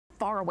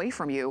far away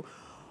from you.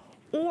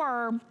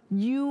 Or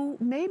you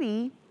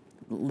maybe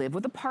live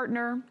with a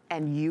partner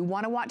and you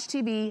wanna watch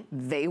TV,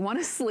 they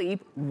wanna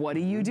sleep, what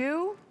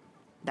do?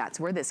 That's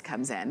where this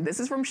comes in. This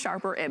is from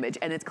Sharper Image,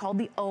 and it's called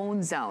the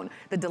Own Zone,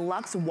 the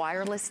deluxe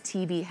wireless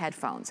TV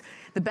headphones.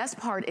 The best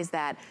part is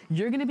that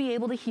you're gonna be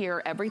able to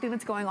hear everything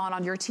that's going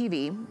on your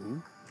TV,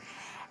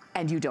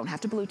 and you don't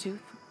have to Bluetooth.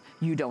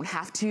 You don't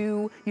have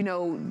to, you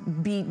know,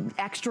 be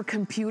extra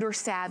computer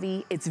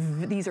savvy.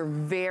 These are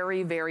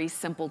very, very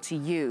simple to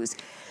use.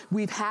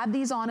 We've had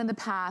these on in the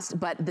past,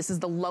 but this is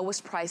the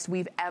lowest price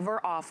we've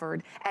ever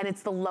offered, and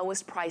it's the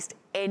lowest priced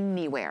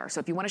anywhere. So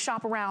if you wanna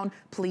shop around,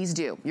 please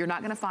do. You're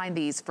not gonna find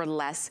these for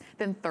less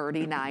than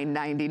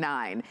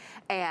 $39.99.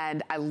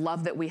 And I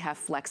love that we have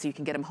flex, so you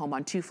can get them home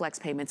on 2 flex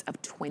payments of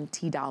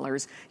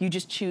 $20. You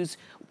just choose,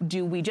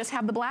 do we just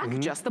have the black?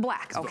 Just the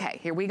black. Okay,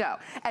 here we go.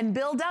 And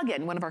Bill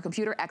Duggan, one of our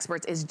computer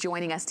experts, is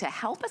joining us to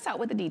help us out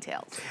with the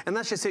details. And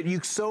that's just it,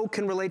 you so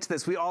can relate to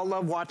this. We all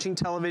love watching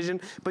television,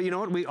 but you know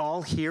what? We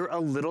all hear a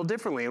little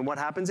differently. And what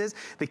happens is,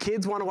 the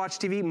kids wanna watch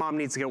TV, mom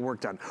needs to get work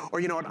done.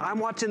 Or you know what? I'm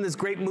watching this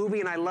great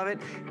movie and I love it.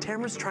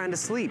 Tamara's trying to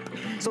sleep.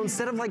 So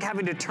instead of like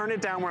having to turn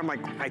it down where I'm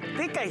like, I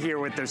think I hear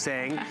what they're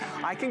saying,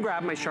 I can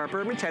grab my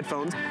Sharper Image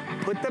headphones,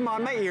 put them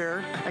on my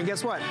ear, and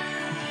guess what?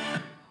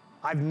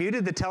 I've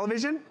muted the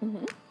television,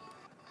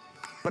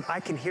 but I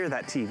can hear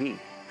that TV.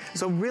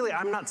 So really,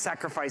 I'm not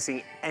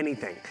sacrificing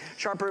anything.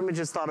 Sharper Image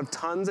has thought of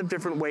tons of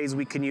different ways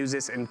we can use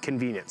this in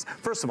convenience.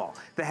 First of all,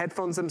 the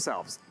headphones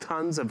themselves,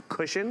 tons of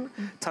cushion,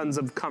 tons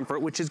of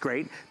comfort, which is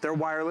great. They're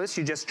wireless,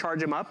 you just charge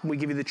them up. We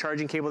give you the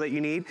charging cable that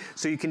you need,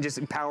 so you can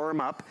just power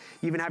them up.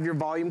 You even have your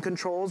volume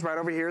controls right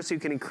over here, so you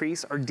can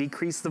increase or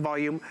decrease the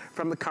volume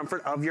from the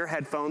comfort of your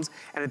headphones.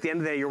 And at the end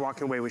of the day, you're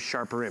walking away with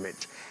Sharper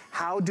Image.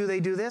 How do they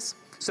do this?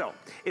 So,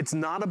 it's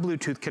not a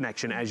Bluetooth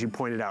connection, as you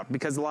pointed out,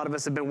 because a lot of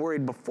us have been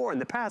worried before in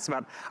the past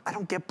about, I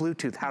don't get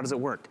Bluetooth, how does it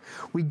work?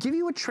 We give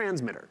you a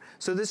transmitter.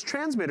 So this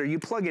transmitter you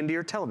plug into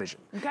your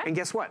television. Okay. And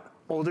guess what?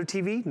 Older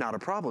TV, not a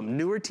problem.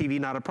 Newer TV,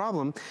 not a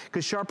problem,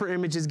 because Sharper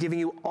Image is giving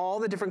you all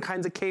the different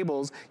kinds of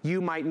cables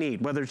you might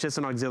need, whether it's just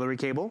an auxiliary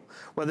cable,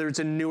 whether it's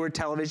a newer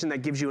television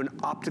that gives you an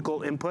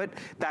optical input,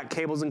 that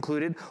cable's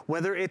included,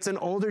 whether it's an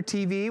older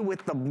TV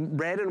with the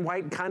red and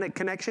white kind of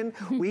connection,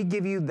 we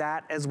give you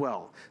that as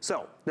well.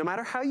 So, no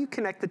matter how you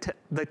connect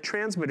the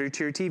transmitter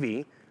to your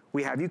TV,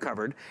 we have you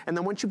covered. And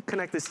then once you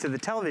connect this to the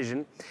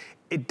television,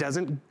 it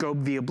doesn't go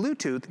via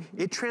Bluetooth,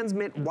 it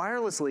transmits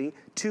wirelessly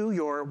to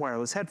your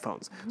wireless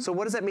headphones. So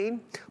what does that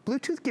mean?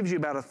 Bluetooth gives you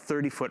about a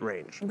 30-foot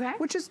range,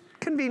 which is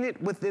convenient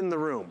within the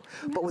room.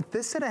 But with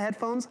this set of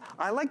headphones,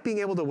 I like being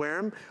able to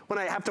wear them when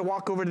I have to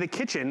walk over to the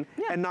kitchen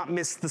and not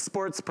miss the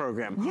sports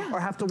program, or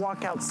have to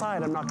walk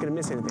outside, I'm not gonna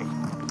miss anything.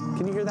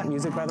 Can you hear that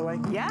music, by the way?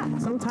 Yeah.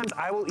 Sometimes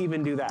I will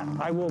even do that.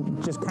 I will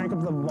just crank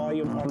up the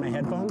volume on my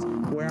headphones,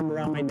 wear them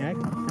around my neck,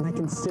 and I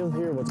can still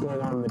hear what's going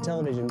on in the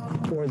television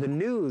or the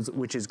news,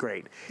 which is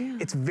great.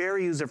 It's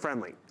very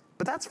user-friendly.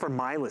 But that's for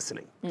my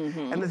listening.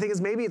 And the thing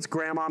is, maybe it's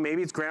grandma,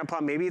 maybe it's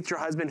grandpa, maybe it's your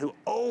husband who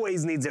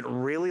always needs it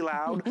really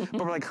loud,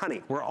 but we're like,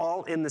 honey, we're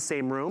all in the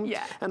same room.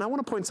 And I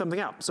wanna point something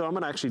out. So I'm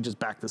gonna actually just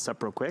back this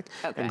up real quick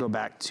and go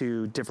back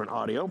to different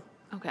audio.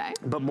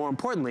 But more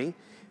importantly,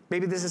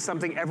 maybe this is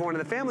something everyone in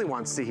the family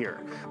wants to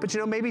hear. But you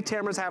know, maybe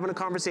Tamara's having a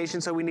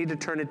conversation, so we need to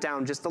turn it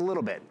down just a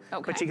little bit.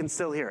 But you can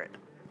still hear it.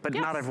 But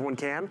not everyone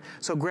can.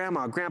 So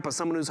grandma, grandpa,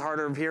 someone who's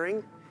harder of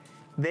hearing,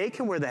 they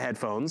can wear the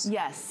headphones,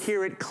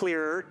 hear it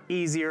clearer,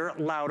 easier,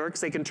 louder,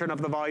 because they can turn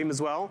up the volume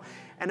as well,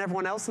 and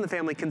everyone else in the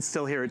family can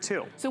still hear it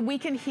too. So we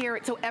can hear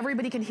it, so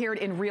everybody can hear it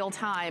in real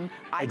time.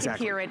 I can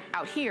hear it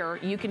out here,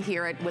 you can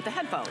hear it with the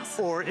headphones.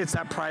 Or it's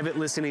that private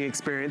listening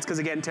experience, because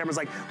again, Tamara's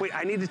like, wait,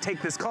 I need to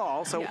take this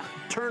call, so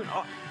turn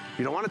off,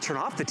 you don't want to turn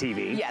off the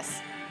TV.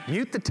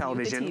 Mute the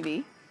television. Mute the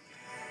TV.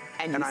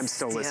 And I'm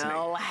still listening.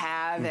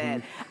 Have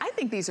it. I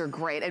think these are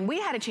great. And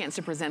we had a chance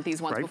to present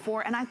these ones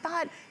before, and I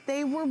thought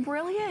they were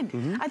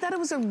brilliant. I thought it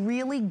was a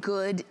really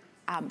good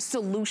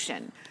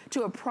solution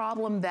to a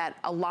problem that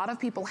a lot of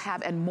people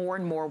have and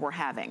more we're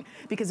having.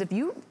 Because if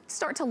you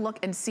start to look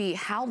and see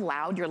how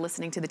loud you're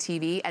listening to the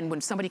TV, and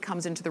when somebody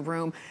comes into the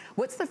room,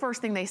 what's the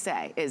first thing they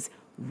say is,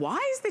 why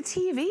is the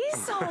TV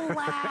so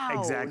loud?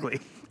 Exactly.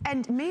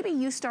 And maybe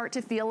you start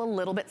to feel a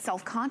little bit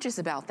self-conscious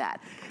about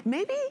that.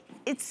 Maybe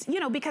it's,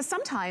 you know, because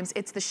sometimes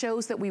it's the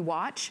shows that we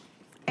watch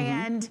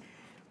and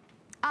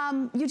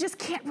you just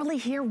can't really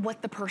hear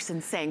what the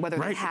person's saying, whether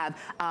they have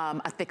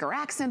a thicker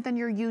accent than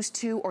you're used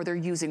to, or they're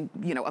using,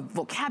 you know, a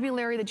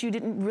vocabulary that you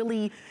didn't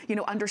really, you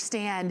know,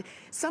 understand.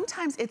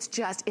 Sometimes it's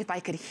just, if I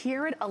could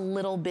hear it a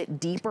little bit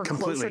deeper,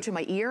 closer to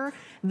my ear,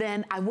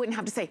 then I wouldn't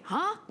have to say,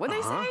 huh? What'd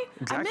they say?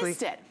 I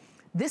missed it.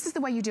 This is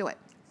the way you do it.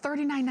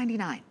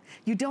 $39.99.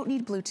 You don't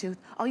need Bluetooth.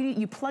 All you need,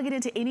 you plug it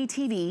into any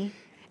TV,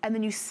 and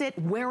then you sit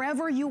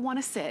wherever you want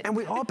to sit. And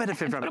we all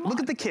benefit from it. Look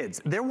at the kids.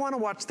 They want to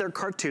watch their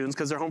cartoons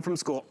because they're home from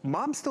school.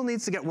 Mom still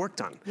needs to get work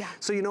done.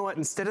 So you know what?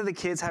 Instead of the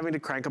kids having to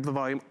crank up the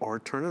volume or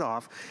turn it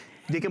off,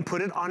 They can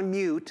put it on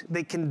mute.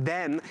 They can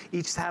then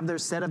each have their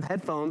set of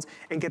headphones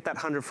and get that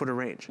 100-foot of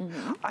range.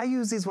 I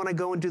use these when I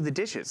go and do the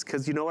dishes,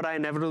 because you know what I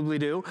inevitably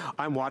do?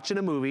 I'm watching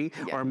a movie,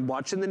 or I'm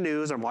watching the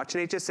news, or I'm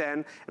watching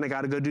HSN, and I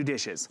gotta go do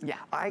dishes.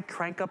 I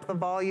crank up the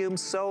volume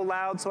so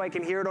loud so I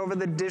can hear it over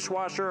the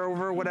dishwasher,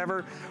 over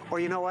whatever. Or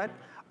you know what?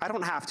 I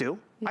don't have to.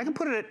 I can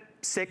put it at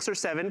 6 or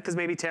 7, because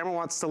maybe Tamara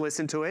wants to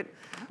listen to it.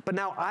 But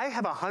now I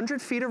have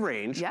 100 feet of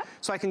range,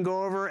 so I can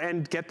go over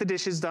and get the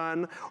dishes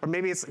done, or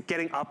maybe it's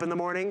getting up in the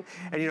morning,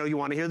 and you know, you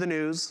want to hear the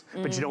news,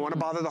 but you don't want to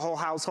bother the whole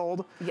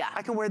household.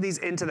 I can wear these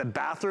into the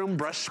bathroom,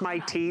 brush my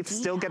teeth,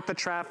 still get the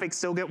traffic,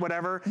 still get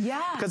whatever,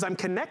 because I'm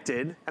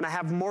connected, and I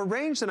have more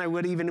range than I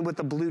would even with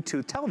the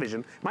Bluetooth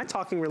television. Am I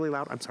talking really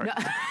loud? I'm sorry.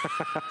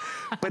 No.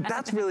 But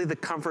that's really the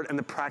comfort and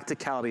the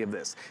practicality of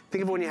this.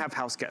 Think of when you have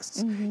house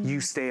guests.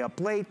 You stay up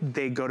late,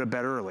 they go to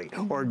bed early.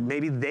 Or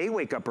maybe they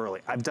wake up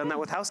early. I've done that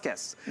with house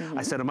guests.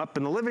 I set them up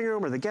in the living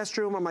room or the guest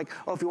room. I'm like,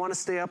 oh, if you want to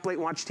stay up late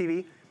and watch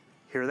TV,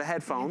 here are the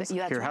headphones,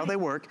 hear how they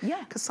work.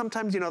 Because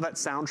sometimes, you know, that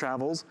sound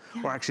travels.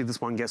 Or actually,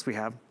 this one guest we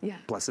have,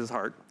 bless his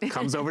heart,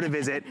 comes over to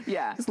visit.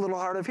 He's a little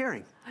hard of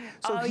hearing.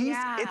 So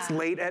it's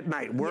late at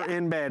night. We're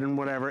in bed and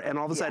whatever, and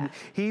all of a sudden,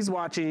 he's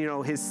watching, you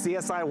know, his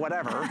CSI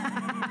whatever.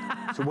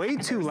 It's way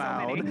too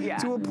loud,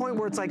 to a point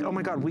where it's like, oh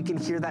my God, we can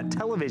hear that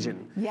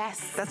television.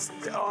 That's,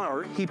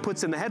 or he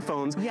puts in the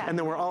headphones, and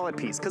then we're all at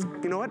peace. Because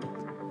you know what?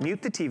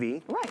 Mute the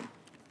TV.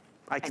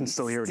 I can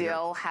still hear it here.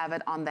 Still have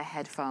it on the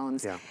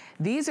headphones.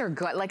 These are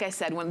good. Like I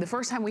said, when the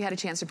first time we had a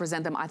chance to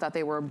present them, I thought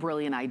they were a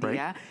brilliant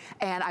idea.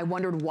 And I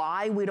wondered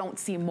why we don't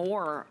see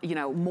more, you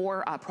know,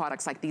 more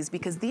products like these,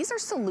 because these are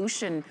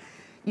solutions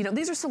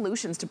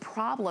to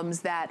problems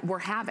that we're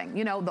having.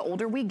 You know, the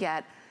older we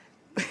get,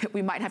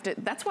 we might have to,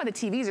 that's why the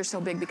TVs are so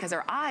big, because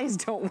our eyes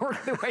don't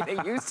work the way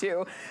they used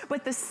to.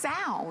 But the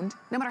sound,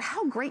 no matter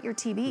how great your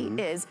TV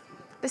is,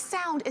 the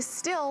sound is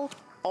still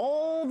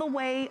all the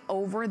way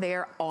over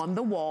there on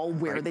the wall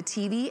where the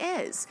TV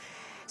is.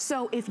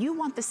 So if you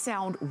want the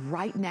sound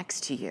right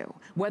next to you,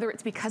 whether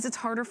it's because it's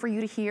harder for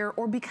you to hear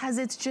or because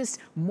it's just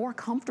more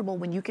comfortable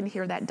when you can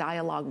hear that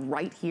dialogue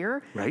right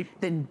here,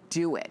 then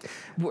do it.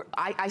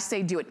 I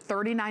say do it.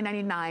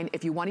 $39.99.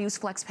 If you want to use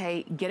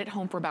FlexPay, get it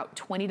home for about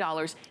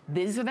 $20.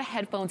 These are the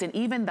headphones, and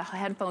even the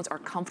headphones are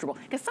comfortable,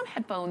 because some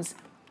headphones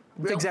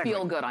don't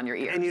feel good on your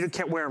ears. And you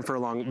can't wear them for a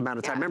long amount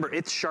of time. Remember,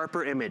 it's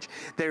sharper image.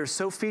 They're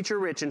so feature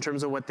rich in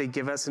terms of what they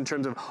give us, in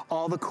terms of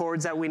all the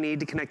cords that we need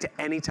to connect to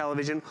any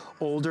television,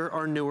 older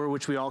or newer,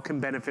 which we all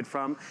can benefit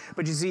from.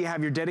 But you see, you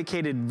have your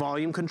dedicated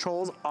volume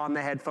controls on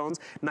the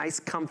headphones. Nice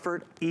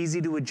comfort,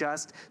 easy to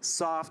adjust,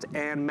 soft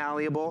and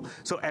malleable,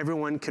 so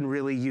everyone can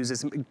really use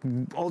this.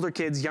 Older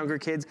kids, younger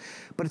kids,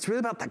 but it's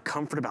really about that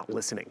comfort about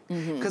listening.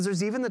 Because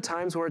there's even the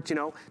times where it's, you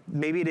know,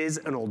 maybe it is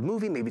an old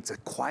movie, maybe it's a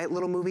quiet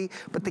little movie,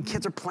 but the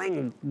kids are playing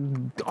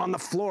on the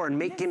floor and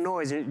making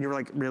noise, and you're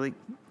like, really?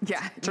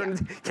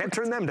 Can't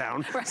turn them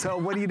down. So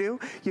what do?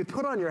 You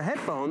put on your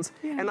headphones,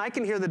 and I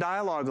can hear the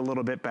dialogue a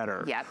little bit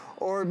better.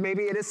 Or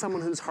maybe it is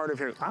someone who's hard of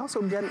hearing. I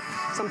also get,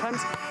 sometimes,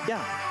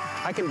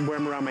 I can wear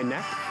them around my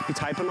neck, be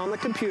typing on the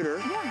computer,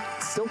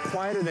 still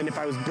quieter than if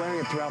I was blaring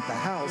it throughout the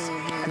house.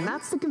 And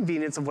that's the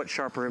convenience of what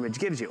sharper image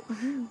gives you.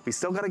 We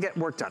still gotta get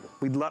work done.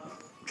 We'd love,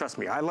 trust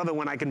me, I love it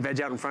when I can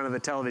veg out in front of the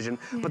television,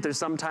 but there's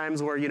some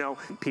times where, you know,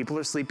 people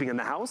are sleeping in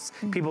the house,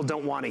 people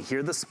don't want to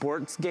hear the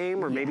sports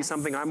game, or maybe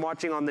something I'm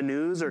watching on the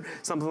news, or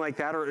something like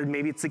that, or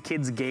maybe it's the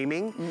kids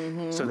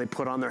gaming, so they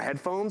put on their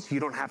headphones, you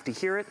don't have to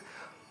hear it.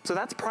 So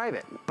that's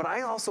private. But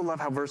I also love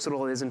how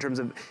versatile it is in terms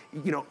of,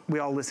 you know, we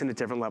all listen at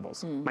different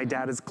levels. My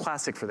dad is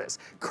classic for this.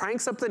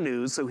 Cranks up the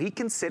news so he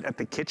can sit at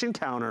the kitchen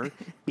counter,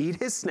 eat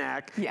his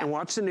snack, and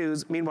watch the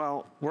news.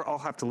 Meanwhile, we'll all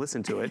have to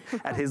listen to it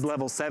at his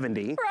level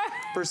 70.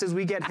 Versus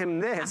we get him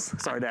this.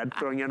 Sorry, Dad,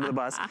 throwing you under the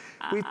bus.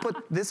 We put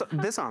this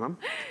on him.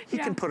 He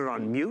can put it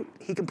on mute.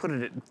 He can put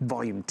it at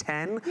volume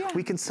 10.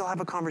 We can still have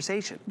a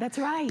conversation. That's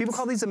right. People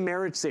call these a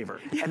marriage saver.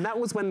 And that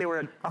was when they were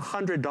at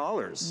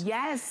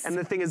 $100. And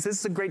the thing is, this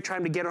is a great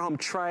time to get at home,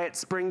 try it,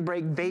 spring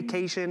break,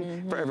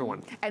 vacation, for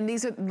everyone. And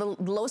these are the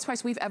lowest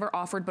price we've ever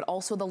offered, but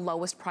also the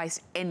lowest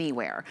price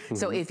anywhere.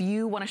 So if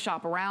you want to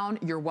shop around,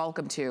 you're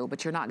welcome to,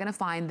 but you're not going to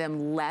find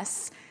them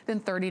less than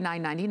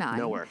 $39.99.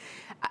 Nowhere.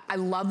 I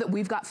love that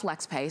we've got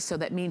FlexPay, so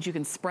that means you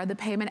can spread the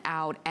payment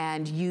out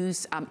and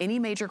use any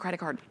major credit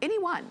card, any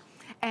one,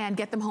 and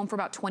get them home for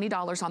about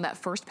 $20 on that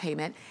first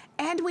payment.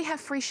 And we have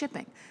free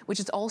shipping,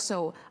 which is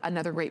also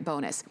another great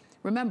bonus.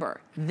 Remember,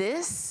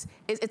 this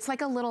is, it's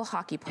like a little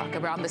hockey puck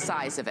around the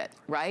size of it,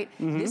 right?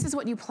 This is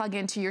what you plug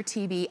into your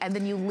TV, and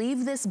then you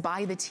leave this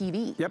by the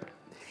TV.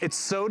 It's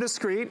so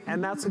discreet,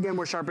 and that's again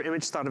where Sharper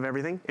Image thought of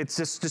everything. It's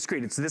just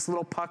discreet. It's this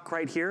little puck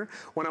right here.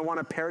 When I want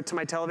to pair it to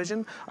my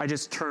television, I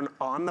just turn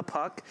on the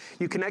puck.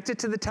 You connect it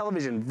to the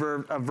television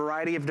a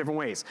variety of different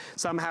ways.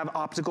 Some have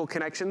optical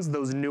connections,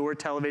 those newer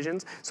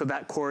televisions, so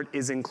that cord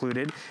is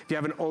included. If you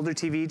have an older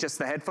TV, just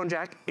the headphone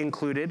jack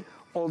included,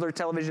 older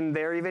television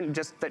there even,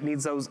 just that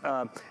needs those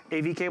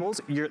AV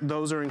cables,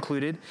 those are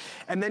included.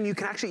 And then you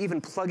can actually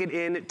even plug it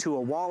in to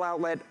a wall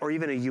outlet or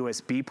even a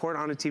USB port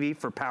on a TV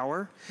for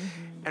power.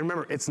 And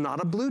remember, it's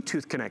not a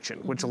Bluetooth connection,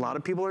 which a lot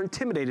of people are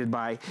intimidated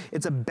by.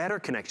 It's a better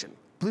connection.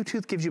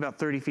 Bluetooth gives you about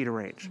 30 feet of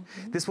range.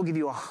 This will give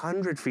you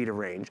 100 feet of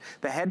range.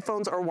 The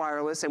headphones are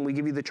wireless, and we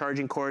give you the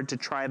charging cord to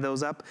try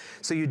those up.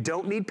 So you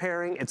don't need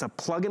pairing. It's a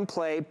plug and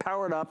play,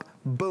 powered up,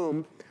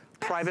 boom.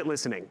 Private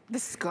listening.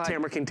 This is good.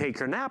 Tamara can take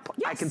her nap.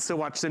 Yes. I can still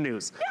watch the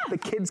news. Yeah. The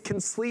kids can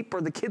sleep,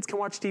 or the kids can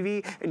watch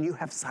TV, and you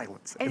have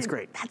silence. And it's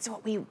great. That's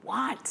what we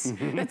want.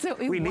 That's what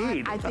we want.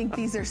 need. I think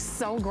these are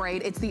so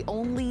great. It's the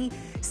only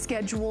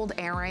scheduled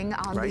airing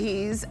on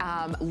these,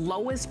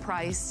 lowest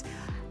priced.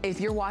 If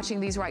you're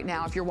watching these right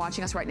now, if you're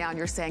watching us right now and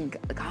you're saying,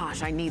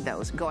 gosh, I need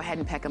those, go ahead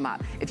and pick them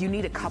up. If you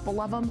need a couple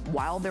of them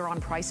while they're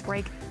on price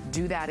break,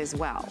 do that as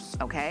well,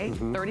 okay?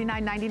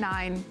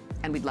 $39.99,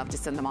 and we'd love to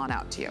send them on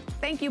out to you.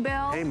 Thank you,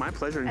 Bill. Hey, my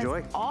pleasure. Enjoy.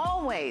 As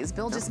always,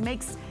 Bill just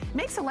makes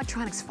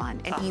electronics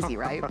fun and easy,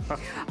 right?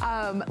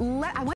 I want